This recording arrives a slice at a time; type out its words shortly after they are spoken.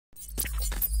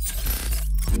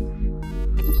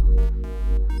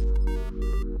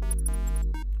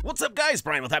What's up, guys?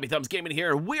 Brian with HappyThumbsGaming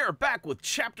here. We are back with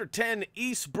Chapter 10,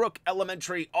 Eastbrook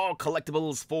Elementary, all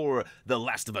collectibles for The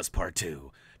Last of Us Part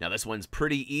 2. Now, this one's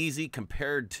pretty easy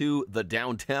compared to the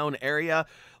downtown area.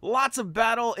 Lots of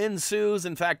battle ensues.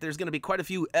 In fact, there's going to be quite a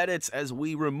few edits as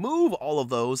we remove all of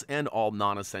those and all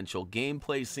non-essential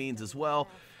gameplay scenes as well.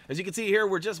 As you can see here,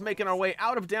 we're just making our way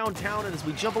out of downtown, and as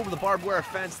we jump over the barbed wire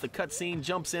fence, the cutscene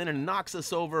jumps in and knocks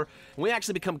us over. And we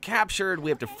actually become captured. We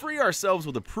have to free ourselves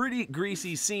with a pretty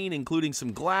greasy scene, including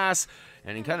some glass.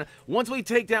 And once we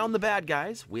take down the bad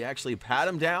guys, we actually pat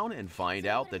him down and find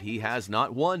out that he has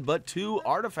not one, but two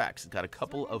artifacts. It's got a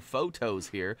couple of photos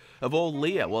here of old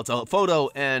Leah. Well, it's a photo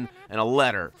and a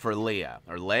letter for Leah.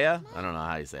 Or Leah? I don't know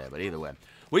how you say it, but either way.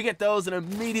 We get those and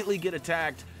immediately get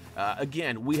attacked.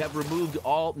 Again, we have removed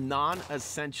all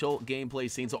non-essential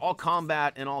gameplay scenes, so all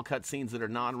combat and all cutscenes that are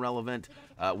non-relevant,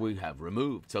 we have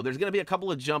removed. So there's going to be a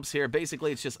couple of jumps here.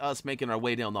 Basically, it's just us making our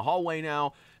way down the hallway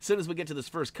now. As soon as we get to this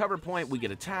first cover point, we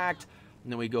get attacked,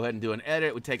 and then we go ahead and do an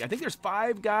edit. We take, I think there's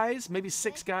 5 guys, maybe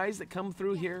 6 guys that come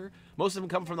through here. Most of them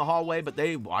come from the hallway, but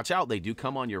they, watch out, they do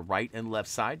come on your right and left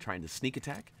side trying to sneak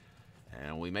attack.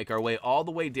 And we make our way all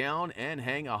the way down and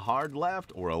hang a hard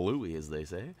left, or a Louie as they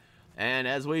say. And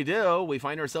as we do, we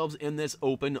find ourselves in this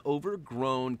open,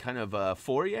 overgrown kind of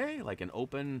foyer, like an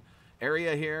open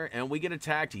area here, and we get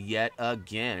attacked yet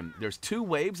again. There's 2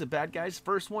 waves of bad guys.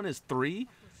 First one is 3,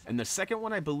 and the second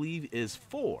one, I believe, is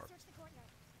 4.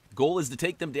 Goal is to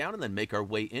take them down and then make our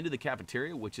way into the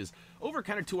cafeteria, which is over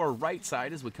kind of to our right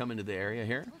side as we come into the area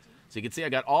here. So you can see I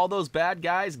got all those bad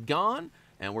guys gone,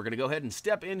 and we're going to go ahead and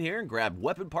step in here and grab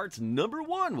weapon parts number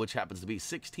 1, which happens to be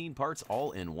 16 parts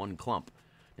all in one clump.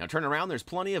 Now turn around, there's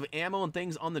plenty of ammo and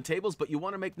things on the tables, but you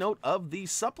want to make note of the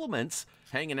supplements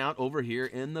hanging out over here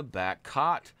in the back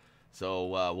cot. So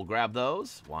we'll grab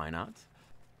those, why not?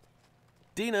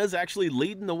 Dina's actually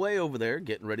leading the way over there,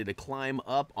 getting ready to climb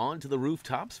up onto the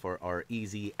rooftops for our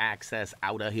easy access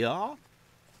out of here.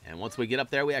 And once we get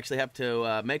up there, we actually have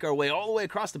to make our way all the way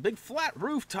across the big flat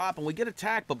rooftop, and we get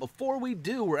attacked. But before we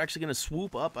do, we're actually going to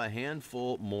swoop up a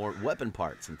handful more weapon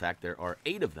parts. In fact, there are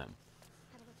 8 of them.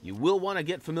 You will want to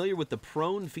get familiar with the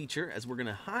prone feature, as we're going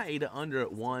to hide under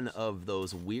one of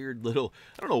those weird little,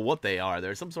 I don't know what they are.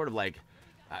 They're some sort of like,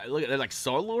 look, they're like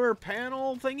solar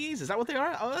panel thingies. Is that what they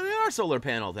are? Oh, they are solar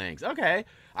panel things. Okay.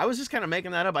 I was just kind of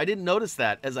making that up. I didn't notice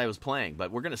that as I was playing, but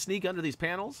we're going to sneak under these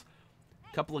panels.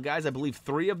 A couple of guys, I believe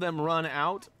 3 of them run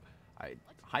out. I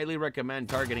highly recommend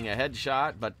targeting a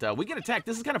headshot, but we get attacked.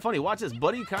 This is kind of funny. Watch this.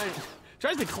 Buddy kind of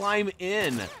tries to climb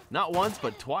in, not once,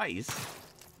 but twice.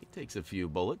 Takes a few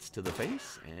bullets to the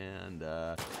face, and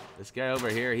this guy over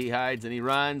here, he hides and he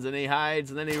runs and he hides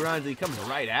and then he runs and he comes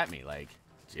right at me like,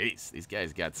 jeez, these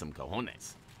guys got some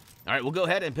cojones. All right, we'll go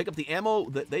ahead and pick up the ammo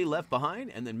that they left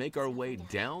behind and then make our way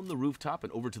down the rooftop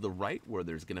and over to the right where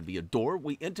there's going to be a door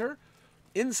we enter.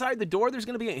 Inside the door, there's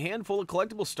going to be a handful of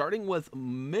collectibles starting with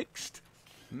mixed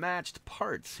matched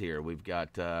parts here. We've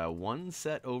got 1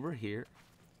 set over here.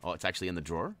 Oh, it's actually in the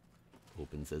drawer.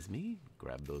 Open sesame.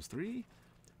 Grab those 3.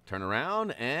 Turn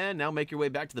around, and now make your way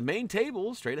back to the main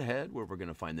table, straight ahead, where we're going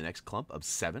to find the next clump of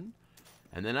 7.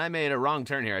 And then I made a wrong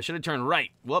turn here. I should have turned right.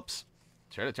 Whoops.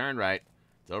 Should have turned right.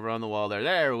 It's over on the wall there.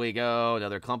 There we go.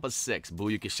 Another clump of 6.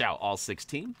 Booyakashow, all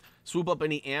 16. Swoop up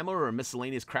any ammo or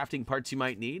miscellaneous crafting parts you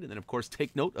might need. And then, of course,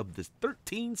 take note of the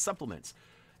 13 supplements.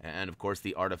 And, of course,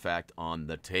 the artifact on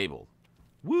the table.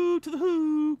 Woo to the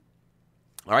who!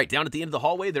 All right, down at the end of the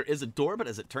hallway, there is a door, but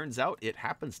as it turns out, it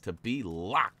happens to be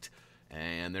locked.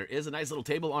 And there is a nice little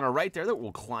table on our right there that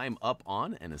we'll climb up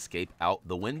on and escape out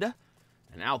the window.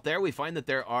 And out there, we find that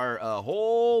there are a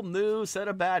whole new set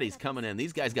of baddies coming in.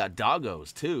 These guys got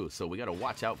doggos, too, so we got to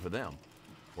watch out for them.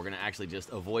 We're going to actually just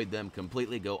avoid them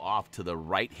completely, go off to the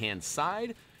right-hand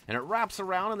side, and it wraps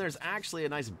around, and there's actually a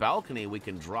nice balcony we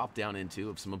can drop down into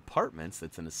of some apartments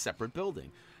that's in a separate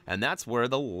building. And that's where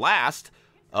the last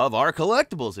of our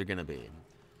collectibles are going to be,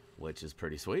 which is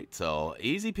pretty sweet. So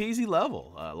easy peasy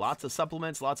level. Lots of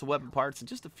supplements, lots of weapon parts, and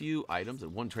just a few items,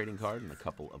 and 1 trading card and a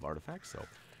couple of artifacts. So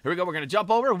here we go. We're going to jump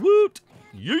over. Woot!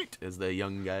 Yeet, as the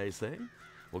young guys say.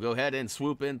 We'll go ahead and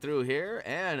swoop in through here,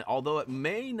 and although it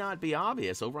may not be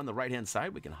obvious, over on the right-hand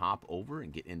side, we can hop over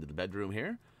and get into the bedroom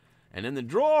here. And in the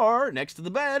drawer next to the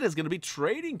bed is going to be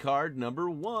trading card number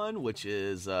 1, which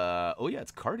is, oh yeah,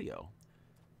 it's cardio.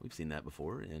 We've seen that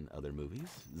before in other movies,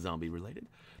 zombie-related.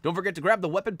 Don't forget to grab the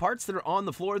weapon parts that are on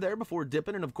the floor there before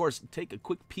dipping, and of course, take a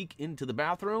quick peek into the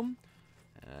bathroom.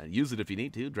 Use it if you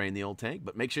need to, drain the old tank,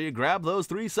 but make sure you grab those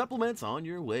 3 supplements on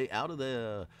your way out of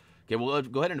the... Okay, we'll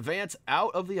go ahead and advance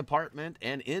out of the apartment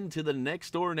and into the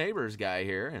next-door neighbor's guy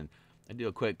here, and I do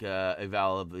a quick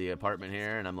eval of the apartment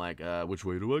here, and I'm like, which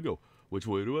way do I go? Which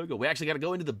way do I go? We actually got to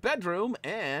go into the bedroom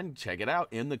and check it out.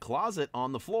 In the closet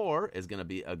on the floor is going to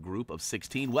be a group of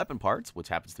 16 weapon parts, which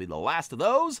happens to be the last of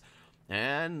those.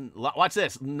 And watch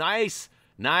this. Nice,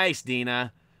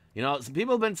 Dina. You know, some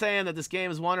people have been saying that this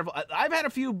game is wonderful. I've had a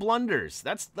few blunders.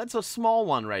 That's a small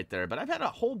one right there, but I've had a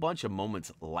whole bunch of moments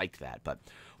like that. But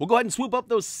we'll go ahead and swoop up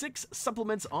those 6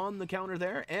 supplements on the counter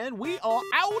there, and we are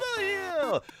out of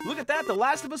here. Look at that. The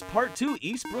Last of Us Part 2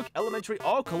 Eastbrook Elementary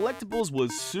All Collectibles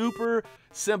was super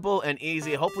simple and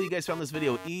easy. Hopefully you guys found this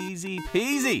video easy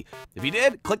peasy. If you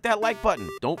did, click that like button.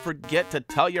 Don't forget to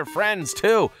tell your friends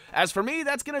too. As for me,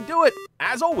 that's going to do it.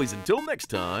 As always, until next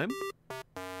time.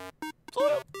 See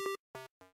ya.